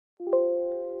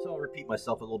So I'll repeat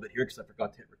myself a little bit here because I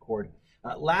forgot to hit record.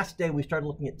 Last day, we started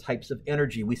looking at types of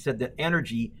energy. We said that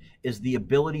energy is the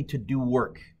ability to do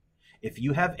work. If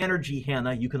you have energy,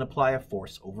 Hannah, you can apply a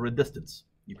force over a distance.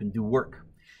 You can do work.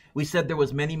 We said there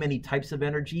was many types of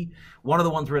energy. One of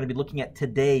the ones we're going to be looking at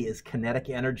today is kinetic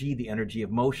energy, the energy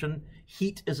of motion.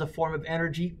 Heat is a form of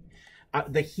energy.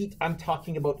 The heat I'm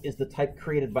talking about is the type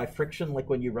created by friction, like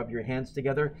when you rub your hands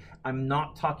together. I'm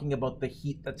not talking about the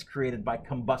heat that's created by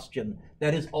combustion.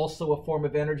 That is also a form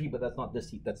of energy, but that's not this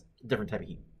heat. That's a different type of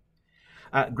heat.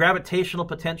 Gravitational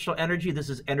potential energy. This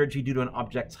is energy due to an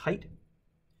object's height.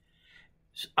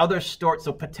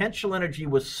 So potential energy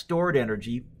was stored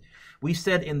energy. We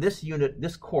said in this unit,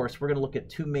 this course, we're going to look at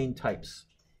two main types,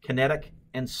 kinetic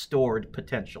and stored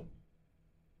potential.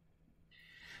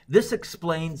 This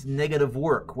explains negative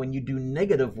work. When you do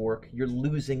negative work, you're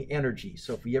losing energy.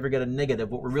 So if we ever get a negative,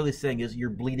 what we're really saying is you're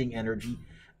bleeding energy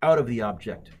out of the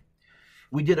object.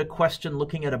 We did a question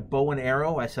looking at a bow and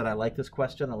arrow. I said, I like this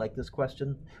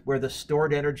question, where the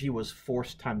stored energy was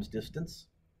force times distance.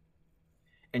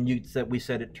 And we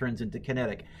said it turns into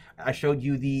kinetic. I showed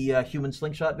you the human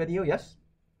slingshot video, yes?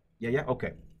 Yeah,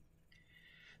 okay.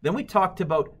 Then we talked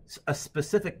about a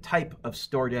specific type of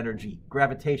stored energy,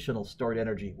 gravitational stored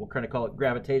energy. We'll kind of call it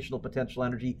gravitational potential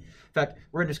energy. In fact,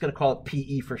 we're just going to call it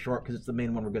PE for short because it's the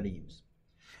main one we're going to use.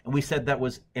 And we said that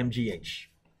was MGH.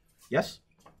 Yes?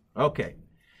 Okay.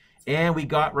 And we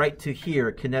got right to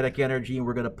here, kinetic energy, and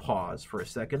we're going to pause for a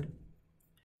second.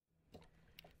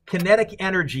 Kinetic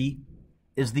energy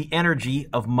is the energy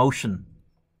of motion.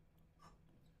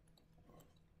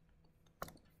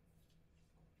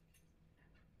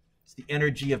 It's the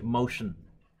energy of motion.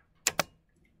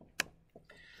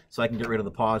 So I can get rid of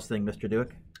the pause thing, Mr.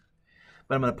 Dewick.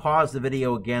 But I'm going to pause the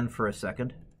video again for a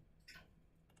second.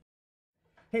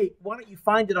 Hey, why don't you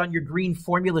find it on your green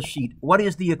formula sheet? What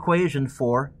is the equation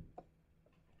for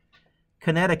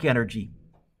kinetic energy?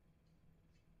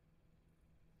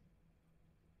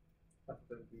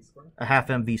 A half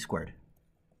mv squared.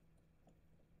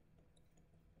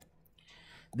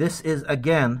 This is,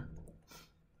 again,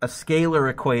 a scalar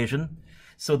equation.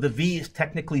 So the v is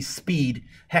technically speed.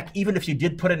 Heck, even if you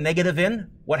did put a negative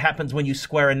in, what happens when you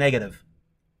square a negative?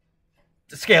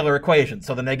 It's a scalar equation,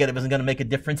 so the negative isn't going to make a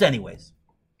difference anyways.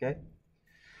 Okay?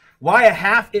 Why a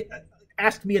half?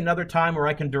 Ask me another time where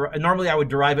I can normally I would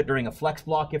derive it during a flex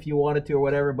block if you wanted to or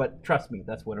whatever, but trust me,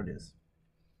 that's what it is.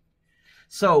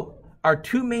 So our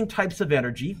two main types of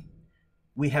energy,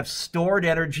 we have stored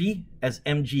energy as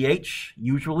MGH,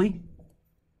 usually.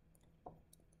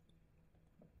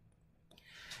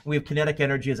 We have kinetic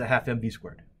energy as a half mv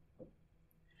squared.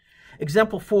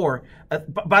 Example 4,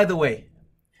 by the way,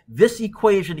 this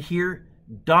equation here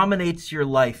dominates your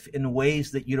life in ways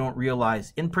that you don't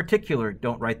realize. In particular,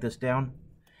 don't write this down,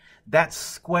 that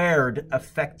squared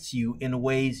affects you in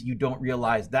ways you don't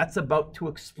realize. That's about to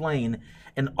explain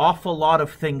an awful lot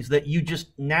of things that you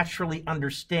just naturally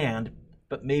understand,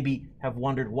 but maybe have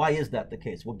wondered, why is that the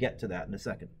case? We'll get to that in a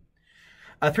second.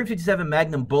 A .357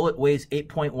 Magnum bullet weighs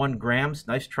 8.1 grams.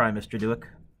 Nice try, Mr. Dewick.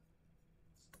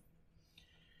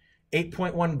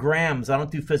 8.1 grams. I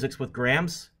don't do physics with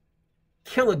grams.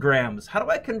 Kilograms. How do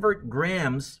I convert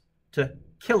grams to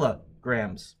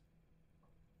kilograms?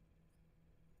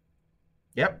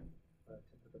 Yep.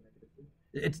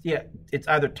 It's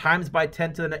either times by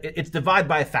 10 to the, it's divide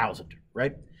by 1,000,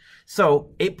 right?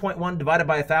 So 8.1 divided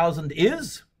by 1,000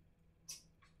 is,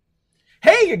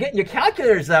 hey, you're getting your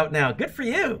calculators out now. Good for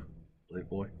you, little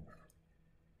boy.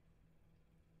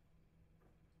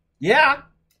 Yeah.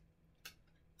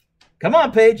 Come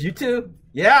on, Paige, you too.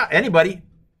 Yeah, anybody.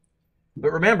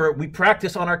 But remember, we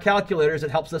practice on our calculators.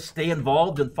 It helps us stay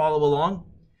involved and follow along.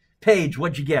 Paige,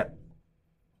 what'd you get?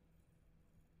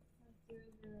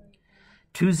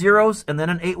 2 zeros and then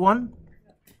an 8-1?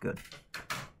 Good.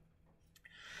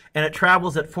 And it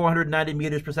travels at 490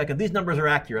 meters per second. These numbers are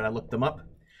accurate. I looked them up.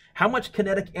 How much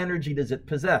kinetic energy does it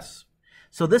possess?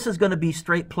 So this is going to be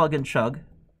straight plug and chug.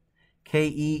 Ke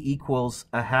equals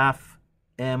a half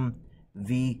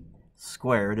mv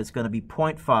squared. It's going to be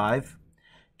 0.5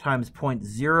 times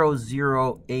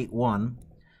 0.0081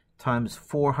 times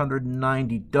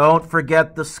 490. Don't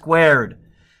forget the squared.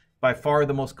 By far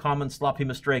the most common sloppy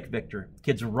mistake, Victor.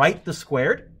 Kids write the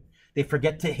squared. They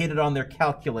forget to hit it on their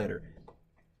calculator.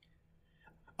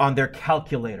 On their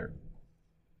calculator.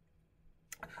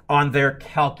 On their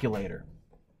calculator.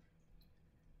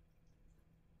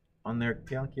 On their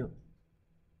calculator.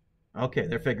 Okay,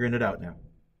 they're figuring it out now.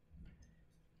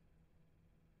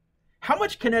 How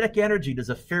much kinetic energy does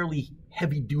a fairly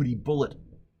heavy-duty bullet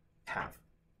have?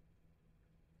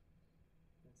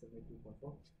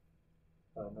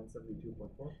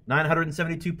 972.4.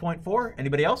 972.4.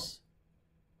 Anybody else?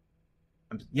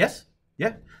 Yes?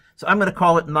 Yeah. So I'm going to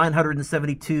call it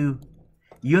 972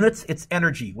 units. It's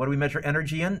energy. What do we measure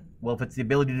energy in? Well, if it's the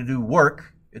ability to do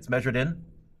work, it's measured in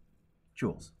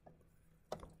joules.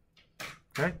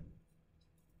 Okay?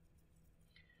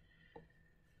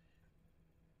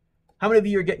 How many of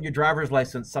you are getting your driver's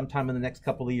license sometime in the next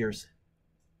couple of years?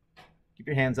 Keep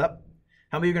your hands up.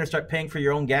 How many of you are going to start paying for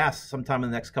your own gas sometime in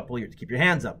the next couple of years? Keep your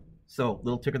hands up. So,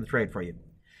 little trick of the trade for you.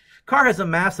 Car has a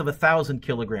mass of 1,000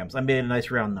 kilograms. I made a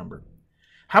nice round number.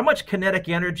 How much kinetic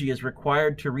energy is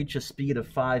required to reach a speed of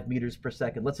 5 meters per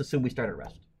second? Let's assume we start at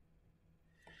rest.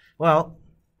 Well,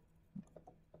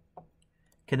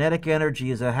 kinetic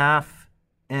energy is a half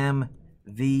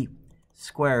mv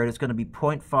squared. It's going to be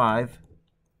 0.5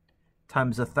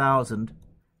 times 1,000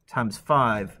 times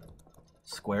 5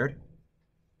 squared.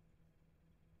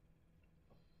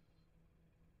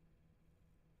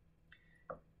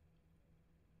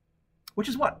 Which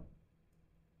is what?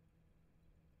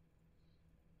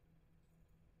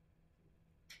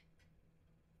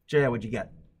 Jaya, what'd you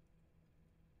get?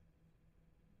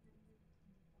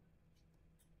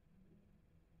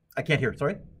 I can't hear.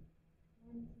 Sorry?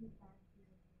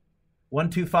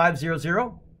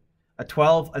 12500? A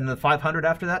 12 and the 500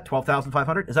 after that?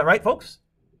 12,500? Is that right, folks?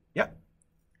 Yeah.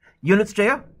 Units,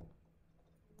 Jaya?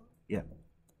 Yeah.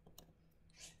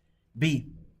 B.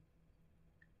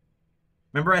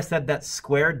 Remember I said that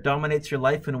squared dominates your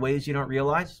life in ways you don't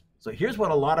realize? So here's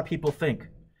what a lot of people think.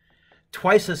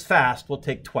 Twice as fast will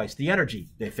take twice the energy,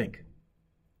 they think.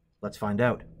 Let's find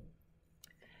out.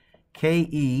 Ke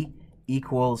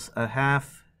equals a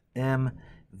half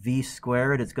mv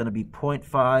squared. It's going to be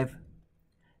 0.5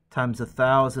 times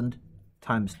 1,000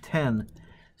 times 10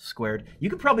 squared. You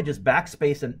could probably just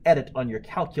backspace and edit on your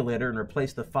calculator and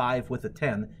replace the 5 with a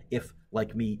 10 if,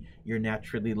 like me, you're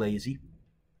naturally lazy.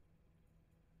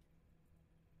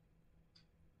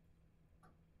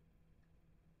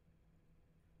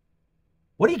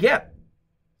 What do you get?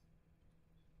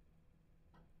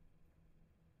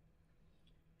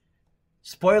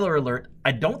 Spoiler alert,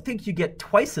 I don't think you get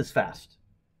twice as fast.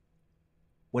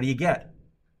 What do you get?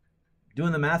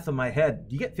 Doing the math in my head,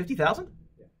 do you get 50,000?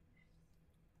 Yeah.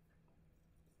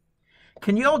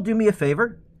 Can you all do me a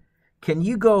favor? Can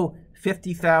you go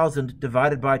 50,000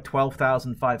 divided by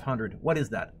 12,500? What is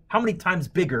that? How many times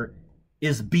bigger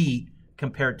is B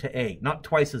compared to A? Not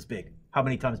twice as big. How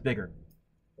many times bigger?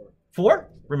 4?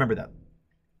 Remember that.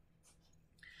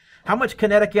 How much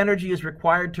kinetic energy is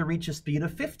required to reach a speed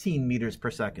of 15 meters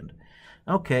per second?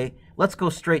 Okay, let's go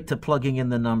straight to plugging in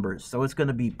the numbers. So it's going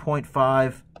to be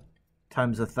 0.5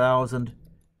 times 1,000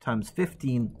 times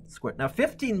 15 squared. Now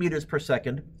 15 meters per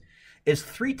second is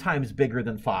 3 times bigger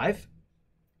than 5.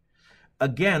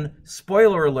 Again,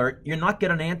 spoiler alert, you're not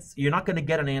going to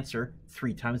get an answer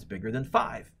 3 times bigger than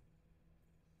 5.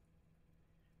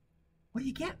 What do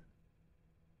you get?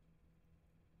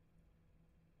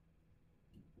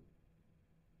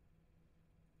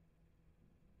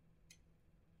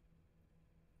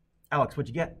 Alex, what'd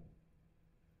you get?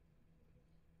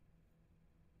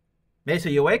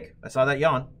 Mesa, you awake? I saw that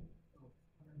yawn.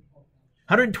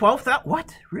 112,000?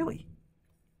 What? Really?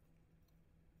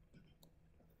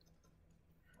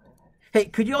 Hey,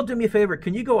 could you all do me a favor?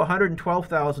 Can you go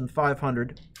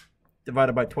 112,500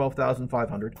 divided by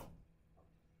 12,500?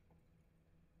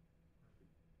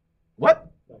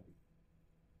 What?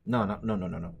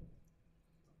 No.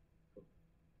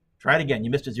 Try it again. You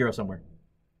missed a zero somewhere.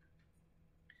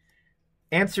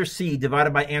 Answer C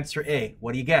divided by answer A.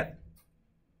 What do you get?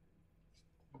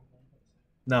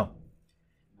 No.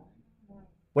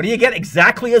 What do you get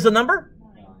exactly as a number?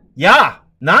 9. Yeah,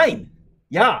 9.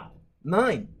 Yeah,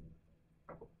 9.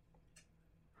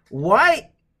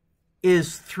 Why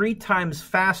is 3 times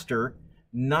faster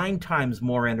 9 times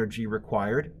more energy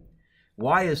required?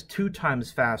 Why is 2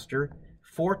 times faster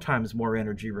 4 times more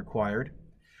energy required?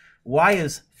 Why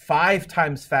is 5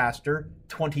 times faster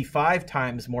 25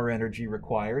 times more energy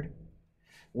required?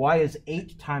 Why is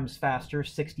 8 times faster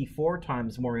 64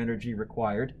 times more energy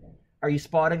required? Are you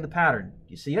spotting the pattern?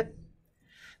 Do you see it?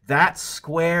 That's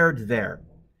squared there.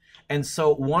 And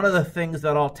so one of the things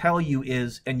that I'll tell you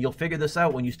is, and you'll figure this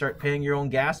out when you start paying your own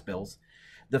gas bills,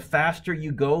 the faster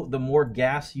you go, the more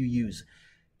gas you use.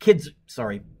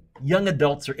 Young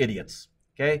adults are idiots.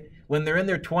 Okay? When they're in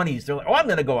their 20s, they're like, oh, I'm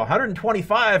going to go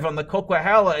 125 on the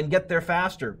Coquihalla and get there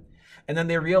faster. And then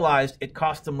they realized it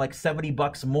cost them like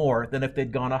 $70 more than if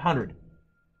they'd gone 100.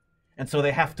 And so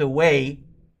they have to weigh,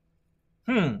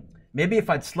 maybe if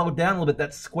I'd slowed down a little bit,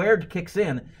 that squared kicks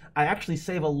in. I actually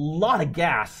save a lot of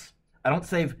gas. I don't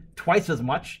save twice as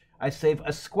much. I save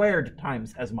a squared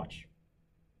times as much.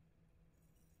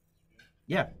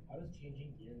 Yeah. How does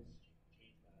changing gears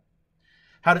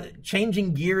change that?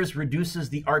 Changing gears reduces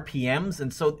the RPMs,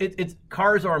 and so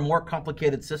cars are a more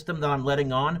complicated system than I'm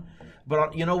letting on.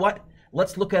 But you know what?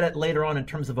 Let's look at it later on in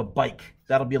terms of a bike.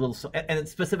 That'll be a little, and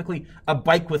it's specifically a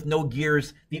bike with no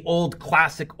gears, the old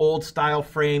classic, old style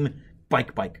frame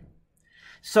bike.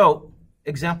 So,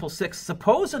 example 6,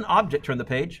 suppose an object, turn the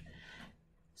page,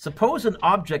 suppose an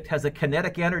object has a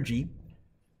kinetic energy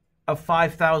of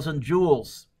 5,000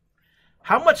 joules.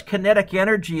 How much kinetic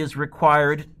energy is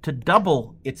required to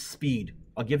double its speed?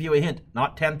 I'll give you a hint,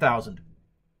 not 10,000.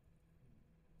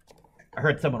 I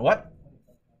heard someone, what?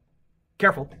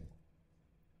 Careful.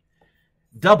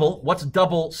 Double, what's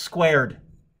double squared?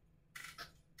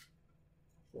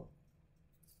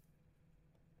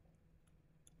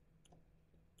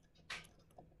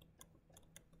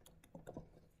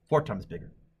 4 times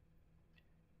bigger.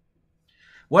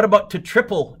 What about to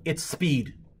triple its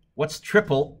speed? What's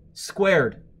triple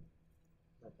squared?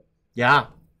 Yeah.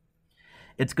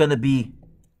 It's going to be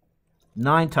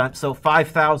 9 times, so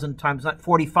 5,000 times 9,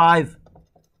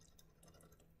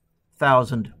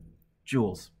 45,000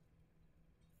 joules.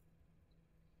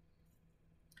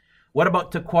 What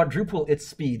about to quadruple its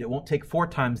speed? It won't take 4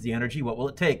 times the energy. What will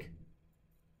it take?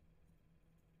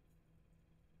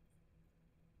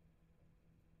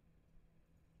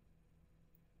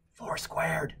 Four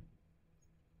squared.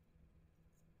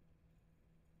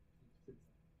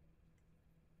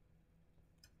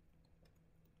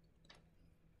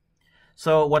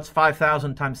 So what's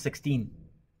 5,000 times 16?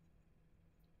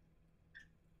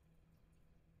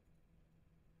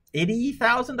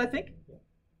 80,000, I think.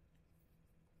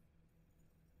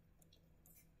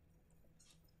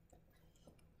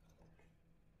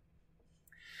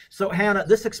 So Hannah,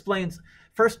 this explains,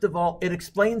 first of all, it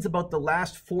explains about the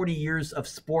last 40 years of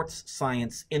sports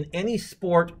science in any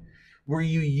sport where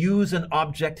you use an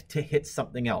object to hit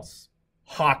something else.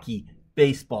 Hockey,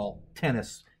 baseball,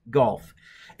 tennis, golf.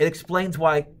 It explains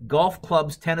why golf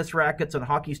clubs, tennis rackets, and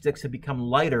hockey sticks have become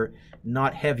lighter,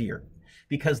 not heavier.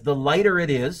 Because the lighter it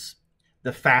is,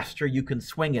 the faster you can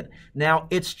swing it. Now,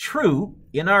 it's true,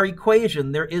 in our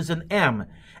equation, there is an M.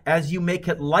 As you make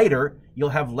it lighter, you'll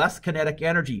have less kinetic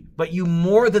energy, but you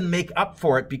more than make up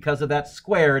for it because of that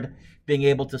squared being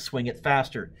able to swing it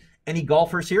faster. Any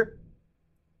golfers here?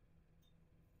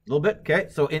 A little bit, okay.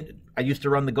 So I used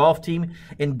to run the golf team.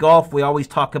 In golf, we always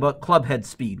talk about club head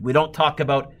speed. We don't talk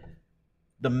about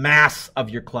the mass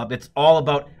of your club. It's all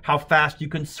about how fast you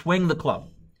can swing the club.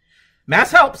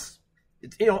 Mass helps.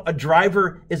 It's, a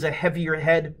driver is a heavier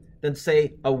head than,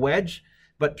 say, a wedge.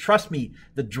 But trust me,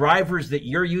 the drivers that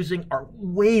you're using are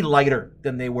way lighter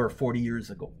than they were 40 years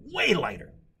ago. Way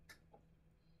lighter.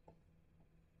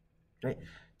 Okay?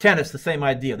 Tennis, the same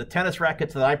idea. The tennis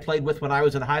rackets that I played with when I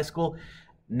was in high school,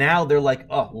 now they're like,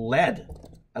 lead.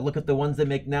 I look at the ones they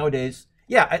make nowadays.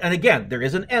 Yeah, and again, there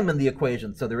is an M in the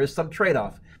equation, so there is some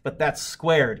trade-off. But that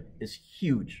squared is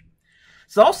huge.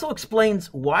 This also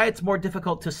explains why it's more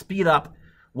difficult to speed up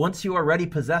once you already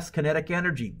possess kinetic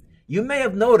energy. You may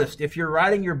have noticed if you're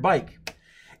riding your bike,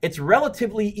 it's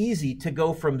relatively easy to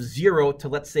go from 0 to,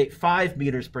 let's say, 5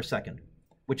 meters per second,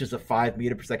 which is a 5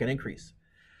 meter per second increase.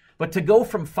 But to go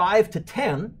from 5 to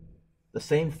 10, the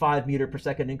same 5 meter per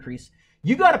second increase,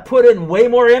 you got to put in way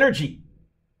more energy,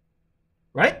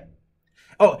 right?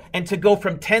 Oh, and to go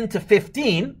from 10 to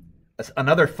 15, that's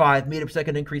another 5 meter per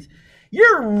second increase,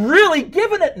 you're really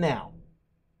giving it now.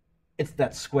 It's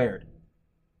that squared.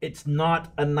 It's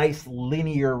not a nice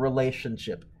linear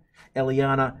relationship.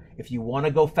 Eliana, if you want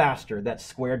to go faster, that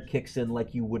squared kicks in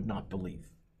like you would not believe.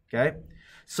 Okay?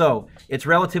 So it's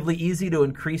relatively easy to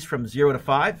increase from 0 to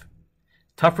 5.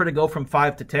 Tougher to go from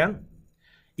 5 to 10.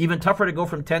 Even tougher to go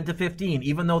from 10 to 15,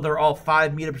 even though they're all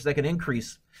 5 meter per second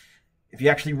increase. If you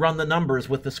actually run the numbers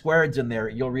with the squareds in there,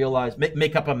 you'll realize,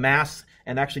 make up a mass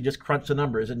and actually just crunch the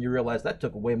numbers, and you realize that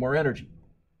took way more energy.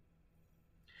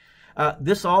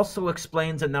 This also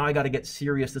explains, and now I got to get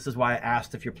serious, this is why I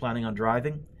asked if you're planning on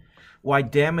driving, why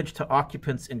damage to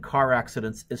occupants in car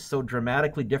accidents is so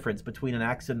dramatically different between an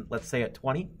accident, let's say at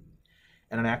 20,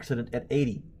 and an accident at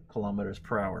 80 kilometers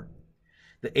per hour.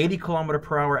 The 80 kilometer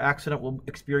per hour accident will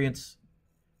experience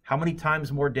how many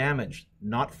times more damage?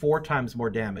 Not 4 times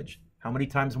more damage. How many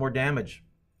times more damage?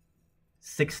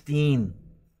 16.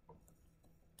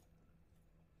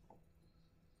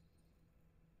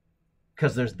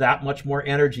 Because there's that much more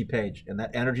energy, Paige, and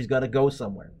that energy's got to go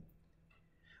somewhere.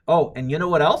 Oh, and you know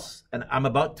what else? And I'm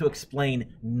about to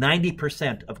explain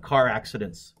 90% of car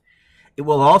accidents. It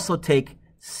will also take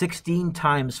 16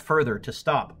 times further to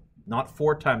stop, not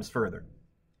 4 times further.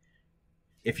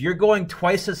 If you're going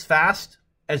twice as fast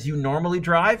as you normally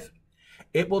drive,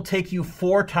 it will take you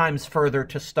 4 times further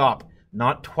to stop,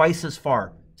 not twice as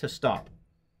far to stop.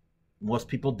 Most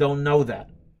people don't know that.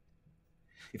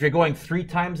 If you're going 3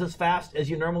 times as fast as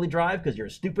you normally drive because you're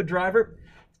a stupid driver,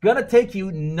 it's going to take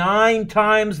you 9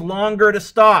 times longer to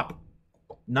stop.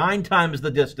 9 times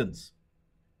the distance.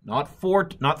 Not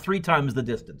 3 times the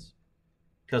distance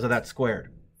because of that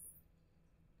squared.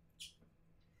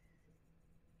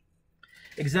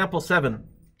 Example 7.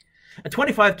 A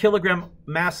 25 kilogram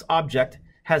mass object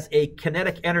has a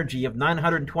kinetic energy of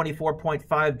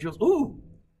 924.5 joules. Ooh!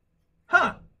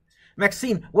 Huh!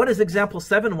 Maxine, what does example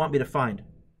 7 want me to find?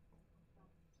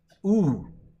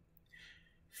 Ooh.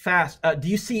 Fast. Do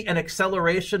you see an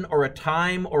acceleration or a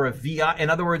time or a VI? In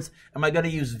other words, am I going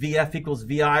to use VF equals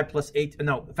VI plus 8?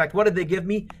 No. In fact, what did they give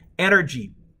me?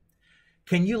 Energy.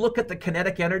 Can you look at the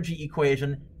kinetic energy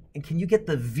equation and can you get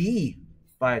the V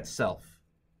by itself?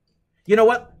 You know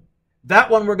what?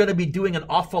 That one we're going to be doing an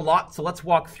awful lot, so let's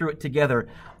walk through it together.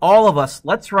 All of us,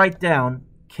 let's write down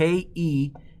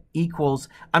KE equals,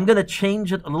 I'm going to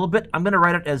change it a little bit. I'm going to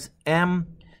write it as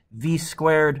mv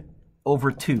squared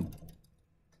over 2.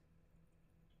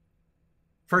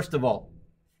 First of all,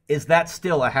 is that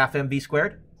still a half mv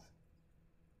squared?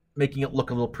 Making it look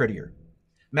a little prettier.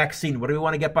 Maxine, what do we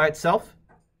want to get by itself?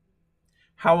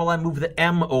 How will I move the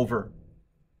m over?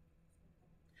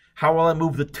 How will I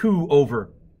move the 2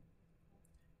 over?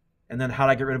 And then how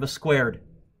do I get rid of a squared?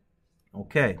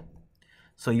 Okay.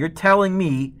 So you're telling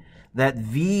me that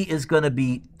V is going to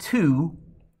be 2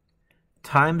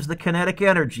 times the kinetic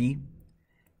energy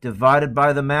divided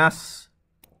by the mass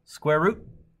square root?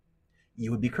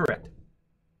 You would be correct.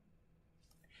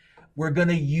 We're going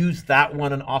to use that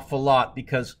one an awful lot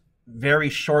because very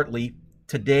shortly,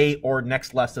 today or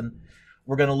next lesson,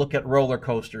 we're going to look at roller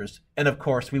coasters. And of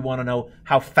course, we want to know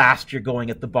how fast you're going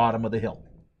at the bottom of the hill.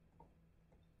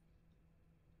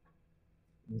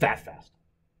 That fast.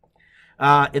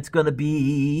 It's going to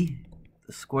be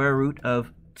the square root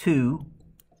of 2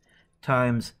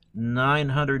 times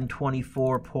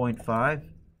 924.5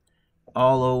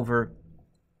 all over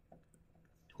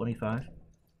 25.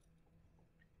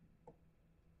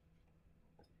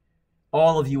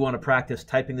 All of you want to practice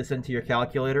typing this into your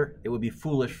calculator. It would be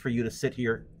foolish for you to sit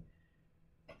here.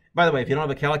 By the way, if you don't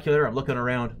have a calculator, I'm looking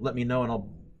around. Let me know and I'll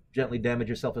gently damage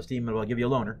your self-esteem and I'll give you a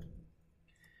loaner.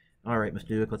 All right, Mr.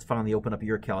 Duke, let's finally open up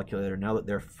your calculator now that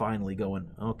they're finally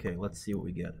going. Okay, let's see what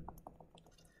we get.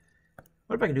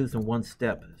 What if I can do this in one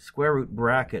step? Square root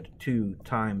bracket 2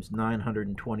 times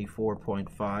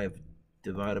 924.5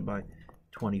 divided by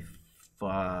 25.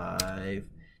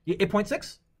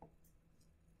 8.6?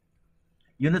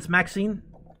 Units, Maxine?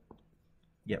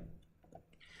 Yep.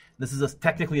 This is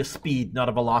technically a speed, not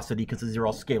a velocity, because these are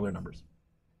all scalar numbers.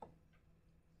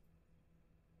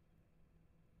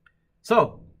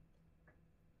 So,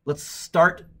 let's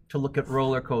start to look at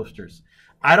roller coasters.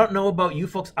 I don't know about you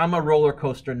folks. I'm a roller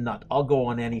coaster nut. I'll go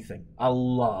on anything. I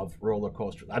love roller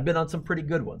coasters. I've been on some pretty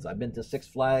good ones. I've been to Six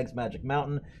Flags, Magic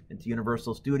Mountain, been to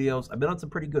Universal Studios. I've been on some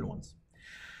pretty good ones.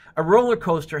 A roller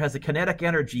coaster has a kinetic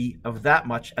energy of that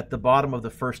much at the bottom of the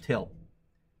first hill.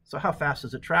 So how fast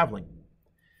is it traveling?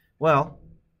 Well,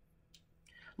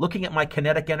 looking at my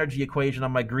kinetic energy equation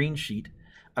on my green sheet,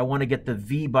 I want to get the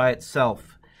V by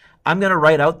itself. I'm going to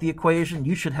write out the equation.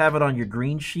 You should have it on your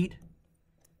green sheet.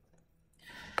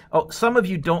 Oh, some of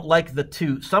you don't like the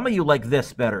 2. Some of you like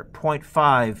this better,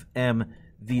 0.5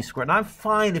 mv squared. And I'm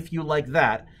fine if you like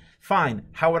that. Fine.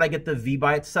 How would I get the V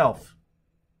by itself?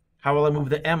 How will I move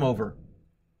the m over?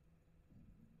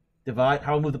 Divide.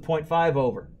 How will I move the 0.5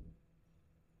 over?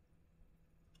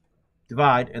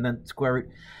 Divide, and then square root.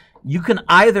 You can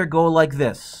either go like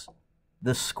this.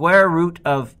 The square root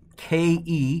of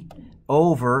ke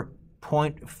over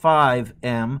 0.5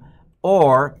 m,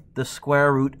 or the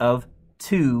square root of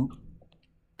 2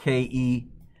 ke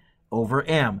over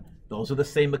m. Those are the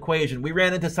same equation. We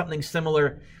ran into something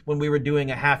similar when we were doing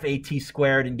a half at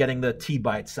squared and getting the t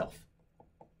by itself.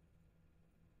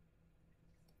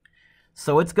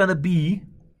 So it's going to be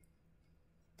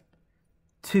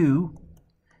 2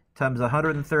 times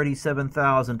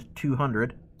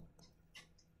 137,200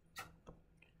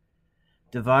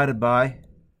 divided by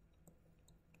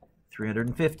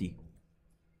 350.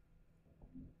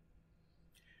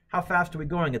 How fast are we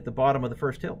going at the bottom of the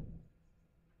first hill?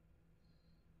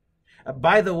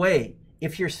 By the way,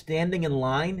 if you're standing in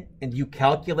line and you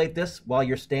calculate this while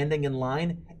you're standing in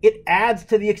line, it adds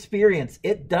to the experience.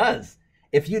 It does.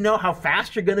 If you know how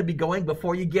fast you're going to be going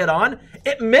before you get on,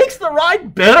 it makes the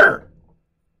ride better.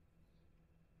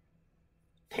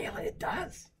 Taylor, it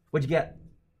does. What'd you get?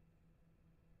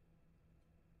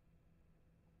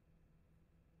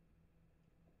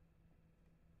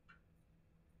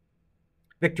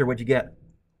 Victor, what'd you get?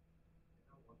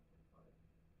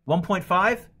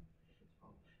 1.5?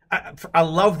 I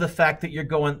love the fact that you're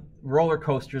going, roller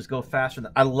coasters go faster.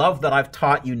 I love that I've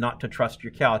taught you not to trust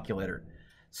your calculator.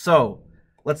 So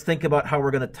let's think about how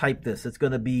we're going to type this. It's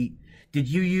going to be, did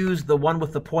you use the one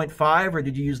with the 0.5 or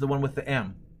did you use the one with the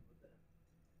M?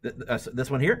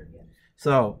 This one here?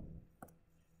 So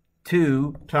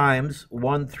 2 times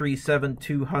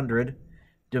 137,200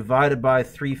 divided by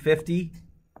 350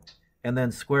 and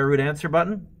then square root answer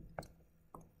button.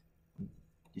 Do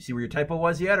you see where your typo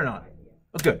was yet or not?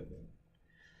 Oh, good.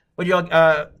 What do you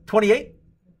 28?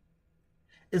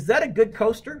 Is that a good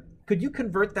coaster? Could you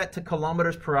convert that to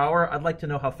kilometers per hour? I'd like to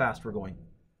know how fast we're going.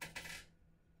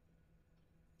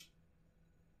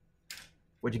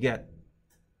 What'd you get?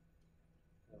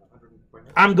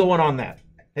 120. I'm going on that.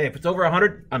 Hey, if it's over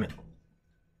 100, I'm in.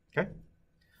 Okay?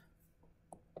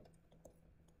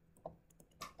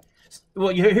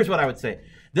 Well, here's what I would say.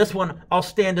 This one, I'll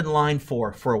stand in line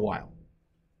for a while.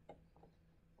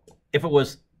 If it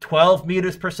was 12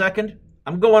 meters per second,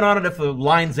 I'm going on it if the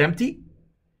line's empty,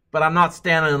 but I'm not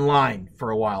standing in line for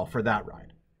a while for that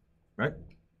ride, right?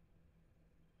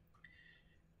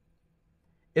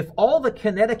 If all the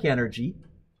kinetic energy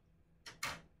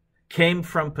came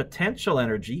from potential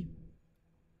energy,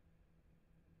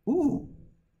 ooh.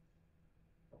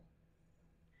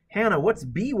 Hannah, what's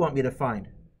B want me to find?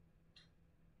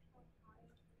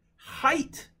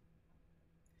 Height.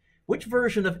 Which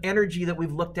version of energy that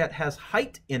we've looked at has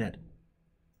height in it?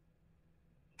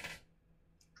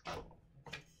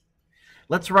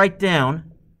 Let's write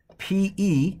down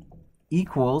PE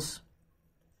equals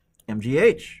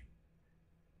mgh.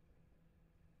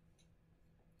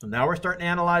 So now we're starting to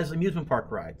analyze amusement park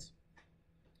rides.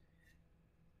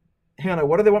 Hannah,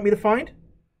 what do they want me to find?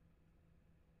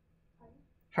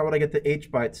 How would I get the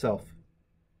h by itself?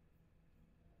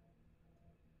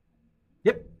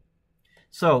 Yep.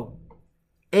 So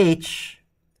h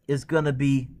is going to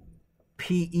be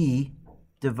PE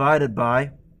divided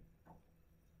by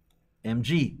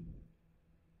mg.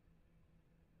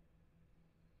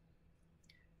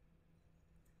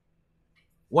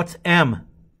 What's m?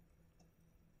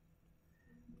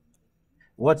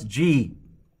 What's g?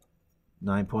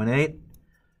 9.8.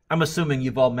 I'm assuming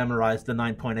you've all memorized the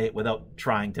 9.8 without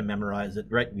trying to memorize it,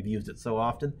 right? We've used it so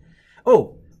often.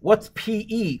 Oh, what's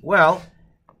PE? Well,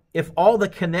 if all the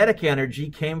kinetic energy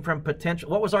came from potential,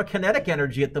 what was our kinetic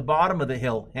energy at the bottom of the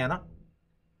hill, Hannah?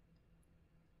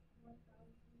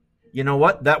 You know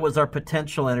what? That was our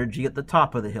potential energy at the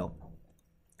top of the hill,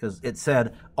 because it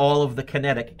said all of the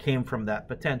kinetic came from that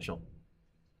potential.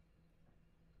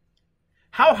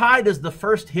 How high does the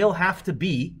first hill have to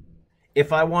be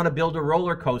if I want to build a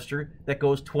roller coaster that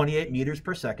goes 28 meters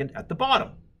per second at the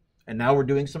bottom? And now we're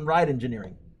doing some ride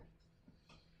engineering.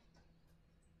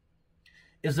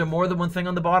 Is there more than one thing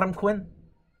on the bottom, Quinn?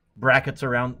 Brackets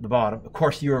around the bottom. Of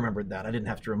course you remembered that. I didn't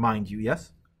have to remind you,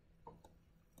 yes?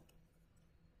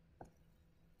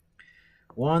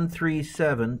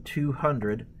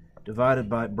 137,200 divided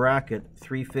by bracket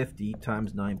 350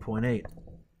 times 9.8.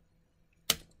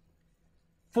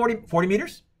 40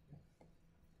 meters?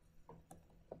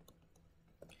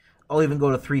 I'll even go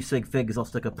to 3 sig figs. I'll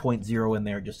stick a 0.0 in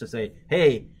there just to say,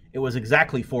 hey, it was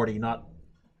exactly 40, not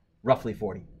roughly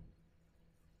 40.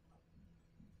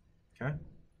 Okay?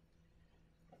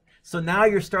 So now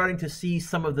you're starting to see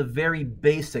some of the very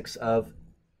basics of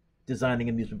designing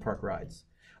amusement park rides.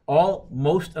 All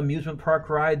most amusement park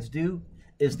rides do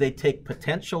is they take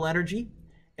potential energy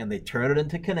and they turn it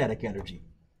into kinetic energy.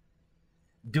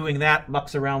 Doing that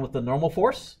mucks around with the normal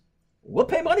force. We'll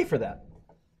pay money for that.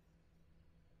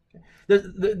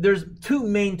 There's two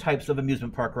main types of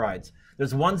amusement park rides.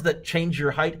 There's ones that change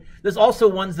your height. There's also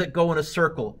ones that go in a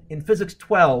circle. In Physics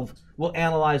 12, we'll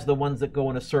analyze the ones that go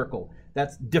in a circle.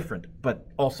 That's different, but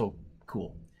also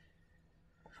cool.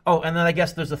 Oh, and then I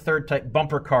guess there's a third type,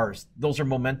 bumper cars. Those are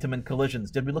momentum and collisions.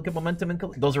 Did we look at momentum and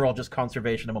collisions? Those are all just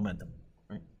conservation of momentum.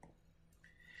 Right?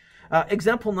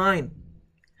 Example 9.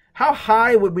 How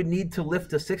high would we need to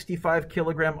lift a 65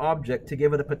 kilogram object to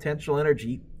give it a potential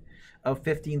energy of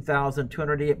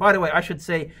 15,288? By the way, I should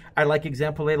say I like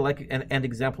example 8 and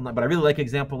example 9, but I really like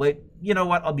example 8. You know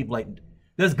what? I'll be blatant.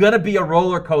 There's going to be a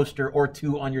roller coaster or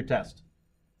two on your test.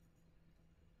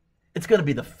 It's going to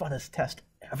be the funnest test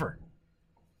ever.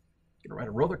 You're going to ride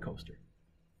a roller coaster.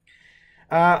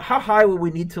 How high would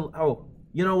we need to... Oh,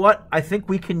 you know what? I think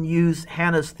we can use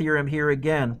Hannah's theorem here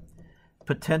again.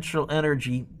 Potential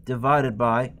energy divided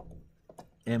by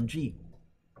mg.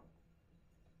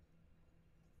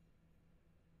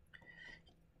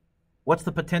 What's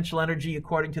the potential energy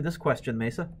according to this question,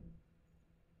 Mesa?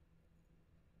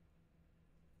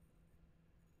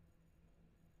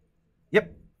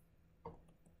 Yep.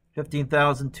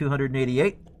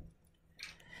 15,288.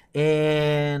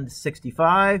 And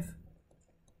 65.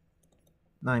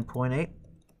 9.8.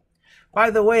 By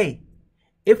the way,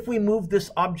 if we move this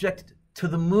object to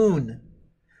the moon,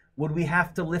 would we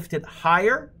have to lift it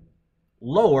higher,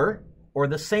 lower, or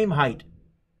the same height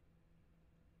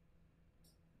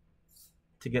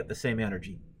to get the same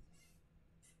energy?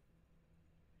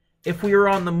 If we were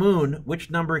on the moon, which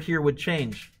number here would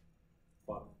change?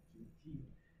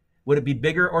 Would it be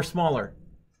bigger or smaller?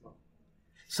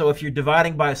 So if you're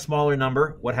dividing by a smaller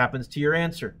number, what happens to your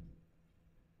answer?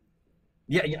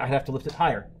 Yeah, I'd have to lift it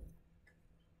higher.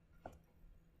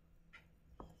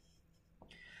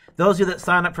 Those of you that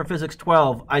sign up for Physics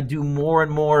 12, I do more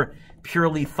and more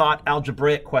purely thought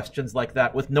algebraic questions like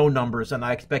that with no numbers, and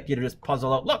I expect you to just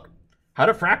puzzle out, look, how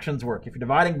do fractions work? If you're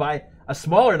dividing by a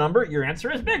smaller number, your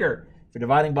answer is bigger. If you're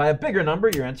dividing by a bigger number,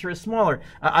 your answer is smaller.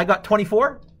 I got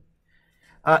 24.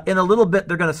 In a little bit,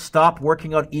 they're going to stop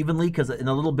working out evenly because in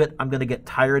a little bit, I'm going to get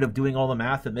tired of doing all the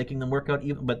math and making them work out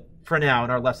even. But for now,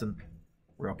 in our lesson,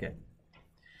 we're okay.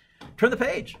 Turn the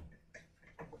page.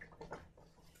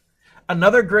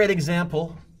 Another great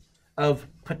example of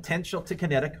potential to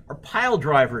kinetic are pile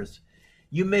drivers.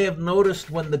 You may have noticed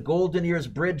when the Golden Ears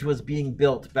Bridge was being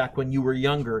built back when you were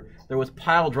younger, there was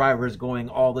pile drivers going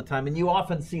all the time. And you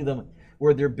often see them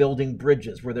where they're building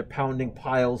bridges, where they're pounding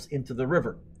piles into the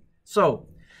river. So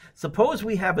suppose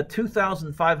we have a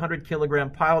 2,500 kilogram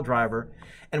pile driver,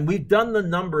 and we've done the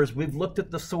numbers, we've looked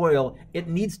at the soil, it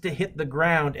needs to hit the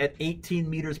ground at 18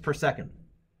 meters per second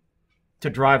to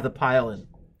drive the pile in.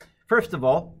 First of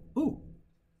all,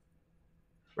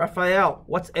 Raphael,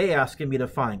 what's A asking me to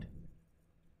find?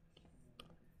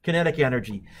 Kinetic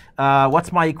energy.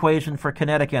 What's my equation for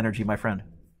kinetic energy, my friend?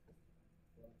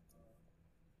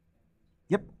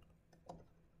 Yep.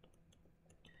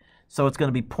 So it's going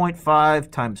to be 0.5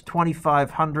 times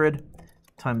 2,500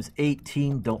 times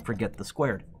 18. Don't forget the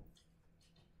squared.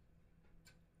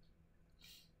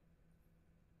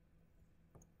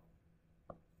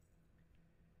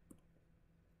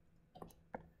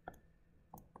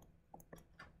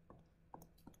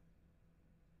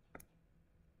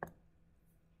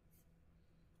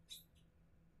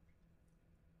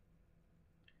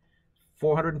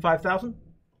 $405,000?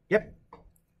 Yep.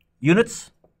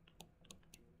 Units?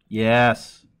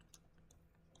 Yes.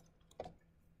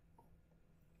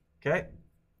 Okay.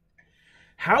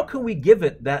 How can we give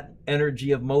it that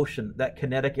energy of motion, that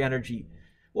kinetic energy?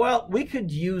 Well, we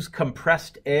could use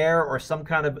compressed air or some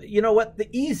kind of, you know what? The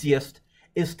easiest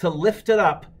is to lift it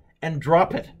up and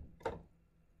drop it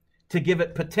to give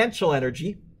it potential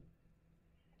energy.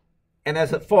 And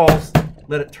as it falls,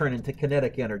 let it turn into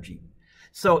kinetic energy.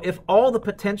 So if all the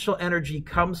potential energy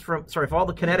comes from, if all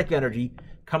the kinetic energy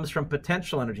comes from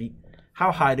potential energy,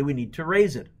 how high do we need to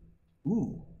raise it?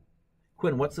 Ooh.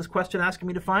 Quinn, what's this question asking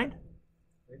me to find?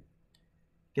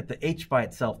 Get the H by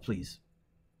itself, please.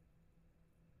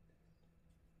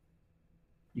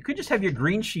 You could just have your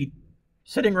green sheet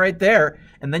sitting right there,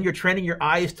 and then you're training your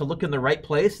eyes to look in the right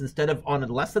place instead of on a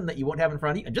lesson that you won't have in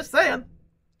front of you. I'm just saying.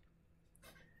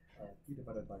 P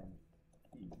divided by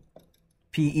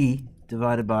PE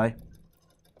divided by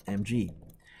mg.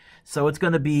 So it's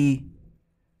going to be,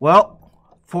 well,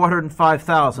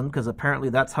 405,000, because apparently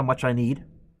that's how much I need,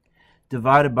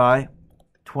 divided by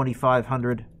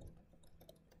 2,500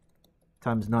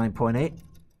 times 9.8.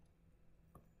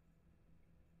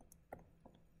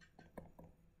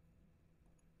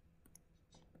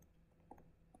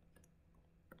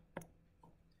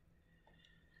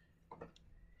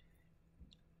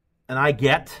 And I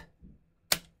get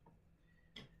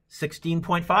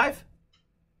 16.5.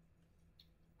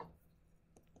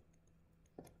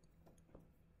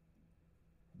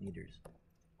 Meters.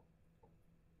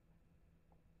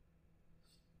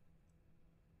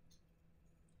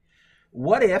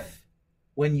 What if,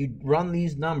 when you run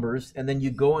these numbers and then you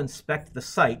go inspect the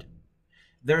site,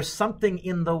 there's something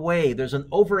in the way, there's an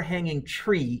overhanging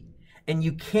tree, and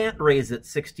you can't raise it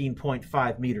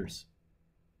 16.5 meters?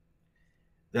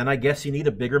 Then I guess you need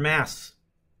a bigger mass.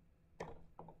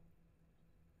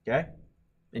 Okay?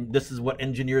 And this is what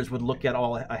engineers would look at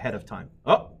all ahead of time.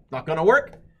 Oh, not going to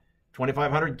work.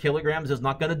 2,500 kilograms is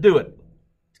not going to do it.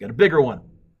 Let's get a bigger one.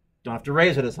 Don't have to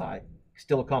raise it as high.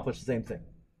 Still accomplish the same thing.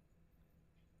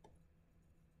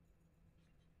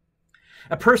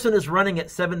 A person is running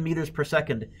at 7 meters per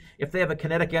second. If they have a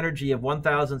kinetic energy of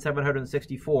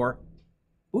 1,764,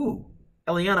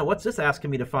 Eliana, what's this asking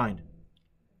me to find?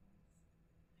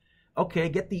 Okay,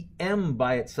 get the m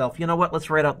by itself. You know what? Let's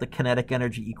write out the kinetic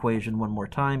energy equation one more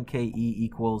time. Ke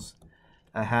equals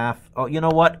a half. Oh, you know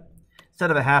what?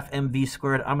 Instead of a half mv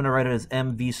squared, I'm going to write it as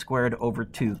mv squared over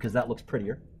 2 because that looks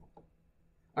prettier.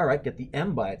 All right, get the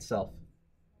m by itself.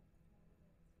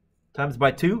 Times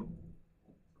by 2.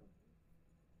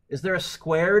 Is there a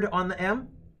squared on the m?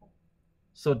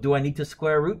 So do I need to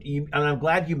square root? And I'm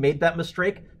glad you made that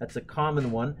mistake. That's a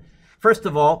common one. First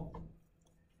of all,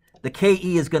 the ke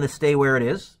is going to stay where it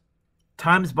is.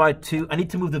 Times by 2. I need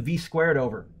to move the v squared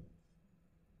over.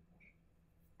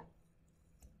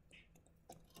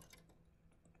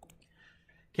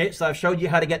 Okay, so I've showed you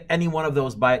how to get any one of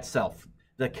those by itself.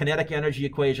 The kinetic energy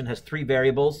equation has 3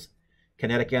 variables.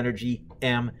 Kinetic energy,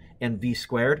 m, and v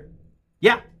squared.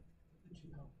 Yeah.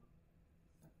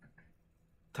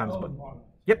 Times by.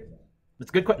 Yep. That's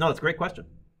a good question. No, that's a great question.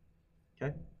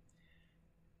 Okay.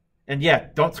 And yeah,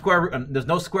 don't square root. There's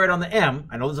no squared on the m.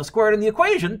 I know there's a squared in the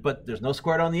equation, but there's no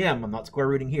squared on the m. I'm not square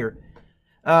rooting here.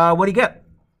 What do you get?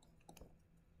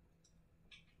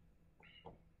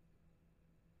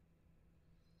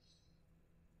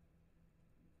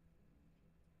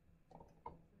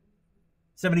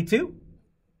 $72?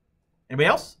 Anybody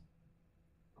else?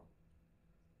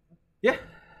 Yeah.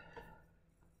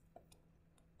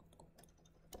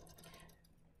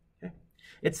 Okay.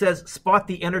 It says spot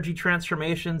the energy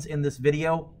transformations in this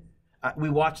video.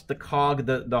 We watched the COG,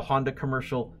 the Honda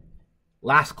commercial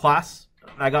last class.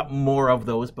 I got more of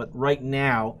those, but right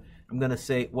now I'm going to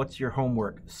say, what's your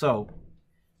homework? So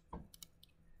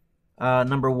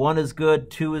number 1 is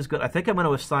good, 2 is good. I think I'm going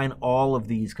to assign all of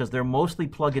these because they're mostly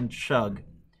plug and chug.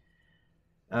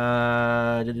 You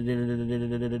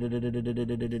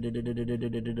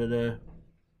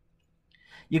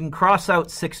can cross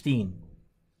out 16.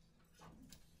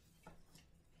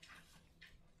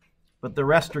 But the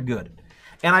rest are good.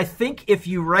 And I think if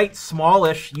you write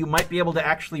smallish, you might be able to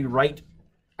actually write.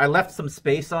 I left some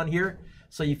space on here,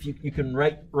 so if you can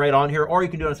write on here, or you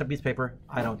can do it on some piece of paper.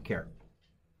 I don't care.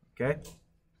 Okay?